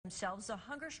themselves, the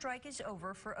hunger strike is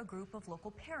over for a group of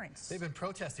local parents. They've been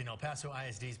protesting El Paso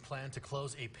ISD's plan to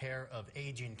close a pair of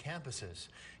aging campuses.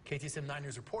 KTSM 9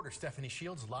 News reporter Stephanie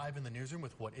Shields live in the newsroom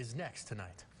with what is next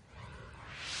tonight.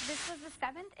 This was the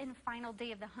 7th and final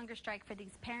day of the hunger strike for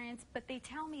these parents, but they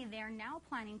tell me they're now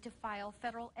planning to file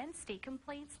federal and state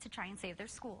complaints to try and save their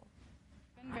school.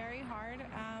 It's been very hard,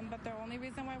 but the only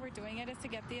reason why we're doing it is to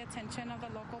get the attention of the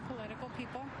local political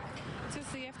people to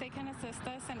see if they can assist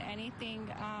us in anything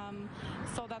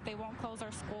so that they won't close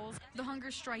our schools. The hunger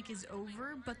strike is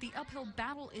over, but the uphill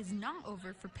battle is not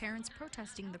over for parents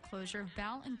protesting the closure of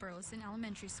Bell and Burleson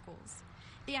elementary schools.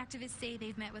 The activists say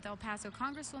they've met with El Paso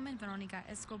Congresswoman Veronica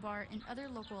Escobar and other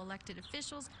local elected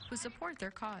officials who support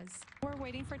their cause. We're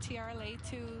waiting for TRLA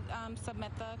to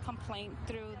submit the complaint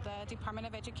through the Department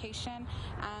of Education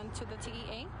and to the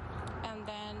TEA, and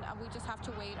then we just have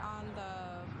to wait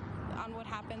on what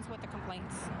happens with the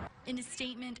complaints. In a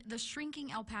statement, the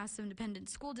shrinking El Paso Independent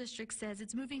School District says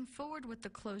it's moving forward with the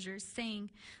closures,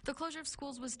 saying the closure of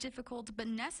schools was difficult but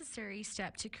necessary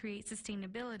step to create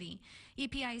sustainability.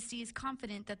 EPIC is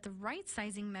confident that the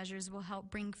right-sizing measures will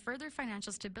help bring further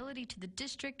financial stability to the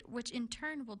district, which in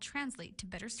turn will translate to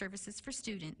better services for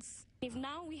students. If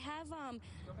now we have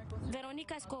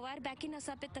Veronica Escobar backing us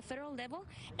up at the federal level,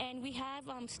 and we have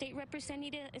state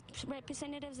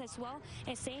representatives as well,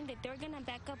 and saying that they're going to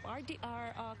back up our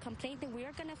complaint that we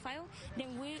are going to file,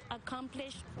 then we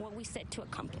accomplish what we set to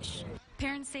accomplish.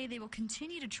 Parents say they will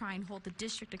continue to try and hold the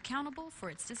district accountable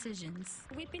for its decisions.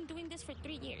 We've been doing this for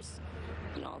 3 years,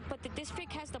 but the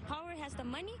district has the power, has the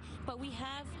money, but we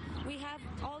have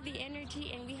all the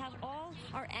energy and we have all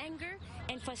our anger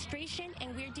and frustration,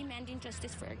 and we're demanding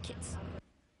justice for our kids.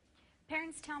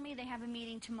 Parents tell me they have a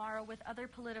meeting tomorrow with other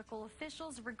political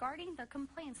officials regarding the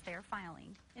complaints they're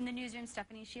filing. In the newsroom,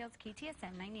 Stephanie Shields,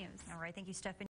 KTSM 9 News. All right, thank you, Stephanie.